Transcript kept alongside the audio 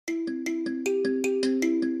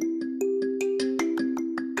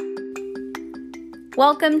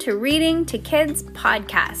Welcome to Reading to Kids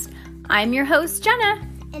podcast. I'm your host, Jenna.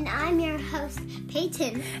 And I'm your host,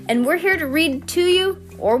 Peyton. And we're here to read to you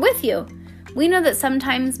or with you. We know that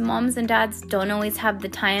sometimes moms and dads don't always have the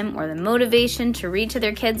time or the motivation to read to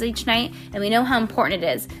their kids each night, and we know how important it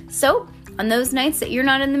is. So, on those nights that you're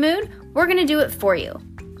not in the mood, we're going to do it for you.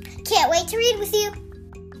 Can't wait to read with you.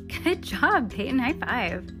 Good job, Peyton. High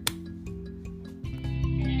five.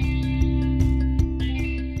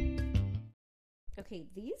 Okay,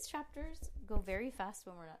 these chapters go very fast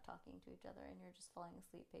when we're not talking to each other and you're just falling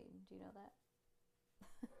asleep, Peyton. Do you know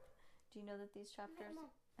that? Do you know that these chapters...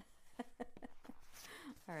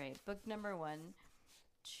 All right, book number 1,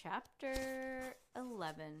 chapter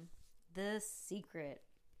 11, The Secret.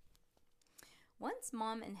 Once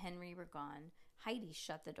Mom and Henry were gone, Heidi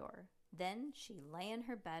shut the door. Then she lay in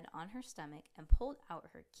her bed on her stomach and pulled out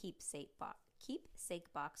her keepsake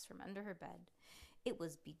box from under her bed. It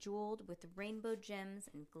was bejeweled with rainbow gems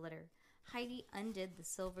and glitter. Heidi undid the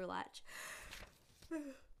silver latch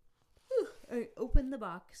and opened the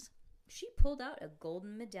box. She pulled out a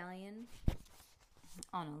golden medallion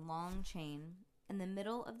on a long chain. In the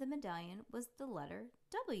middle of the medallion was the letter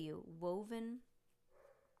W woven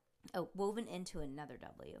into another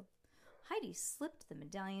W. Heidi slipped the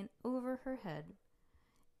medallion over her head.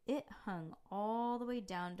 It hung all the way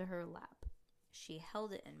down to her lap. She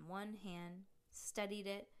held it in one hand, studied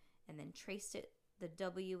it, and then traced the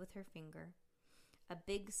W with her finger. A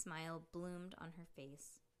big smile bloomed on her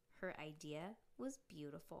face. Her idea was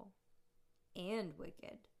beautiful and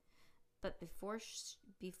wicked. But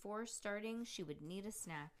before starting, she would need a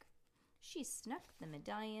snack. She snuck the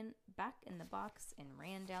medallion back in the box and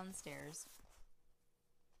ran downstairs.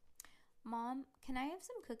 "Mom, can I have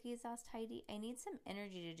some cookies?" asked Heidi. "I need some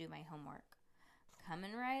energy to do my homework."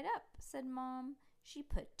 "Coming right up," said Mom. She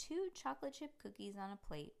put 2 chocolate chip cookies on a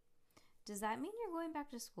plate. "Does that mean you're going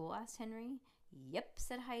back to school?" asked Henry. "Yep,"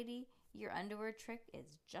 said Heidi. "Your underwear trick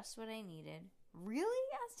is just what I needed."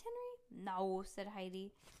 "Really?" asked Henry. "No," said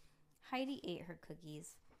Heidi. Heidi ate her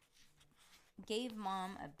cookies, gave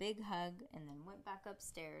Mom a big hug, and then went back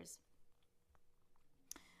upstairs.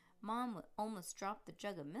 Mom almost dropped the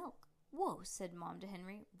jug of milk. "Whoa," said Mom to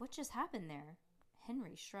Henry. "What just happened there?"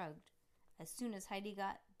 Henry shrugged. As soon as Heidi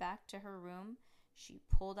got back to her room, she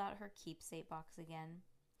pulled out her keepsake box again.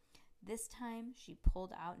 This time, she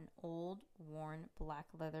pulled out an old, worn black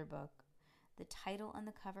leather book. The title on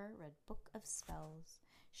the cover read Book of Spells.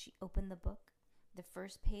 She opened the book. The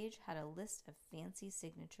first page had a list of fancy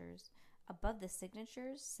signatures. Above the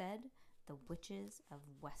signatures said, "The Witches of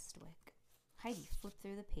Westwick." Heidi flipped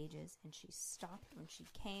through the pages, and she stopped when she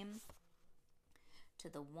came to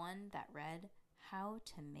the one that read, "How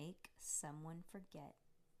to Make Someone Forget."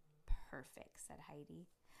 "Perfect," said Heidi.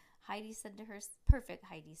 Perfect,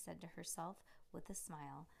 Heidi said to herself with a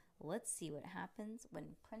smile. "Let's see what happens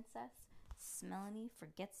when Princess Smelanie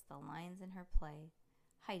forgets the lines in her play."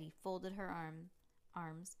 Heidi folded her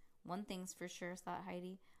arms. "One thing's for sure," thought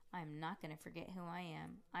Heidi. "I'm not going to forget who I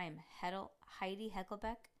am. I am Heidi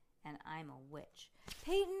Hecklebeck, and I'm a witch."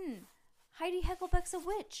 "Peyton! Heidi Hecklebeck's a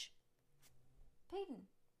witch!" Peyton,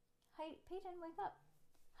 wake up.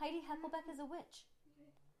 Heidi Hecklebeck is a witch.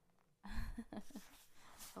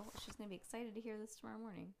 Oh, she's going to be excited to hear this tomorrow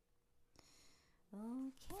morning.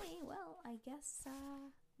 Okay, well, I guess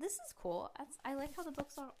this is cool. I like how the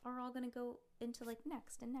books are all going to go into like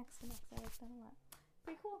next and next and next. I like that a lot.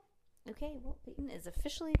 Pretty cool. Okay, well, Peyton is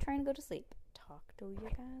officially trying to go to sleep. Talk to you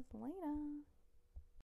guys later.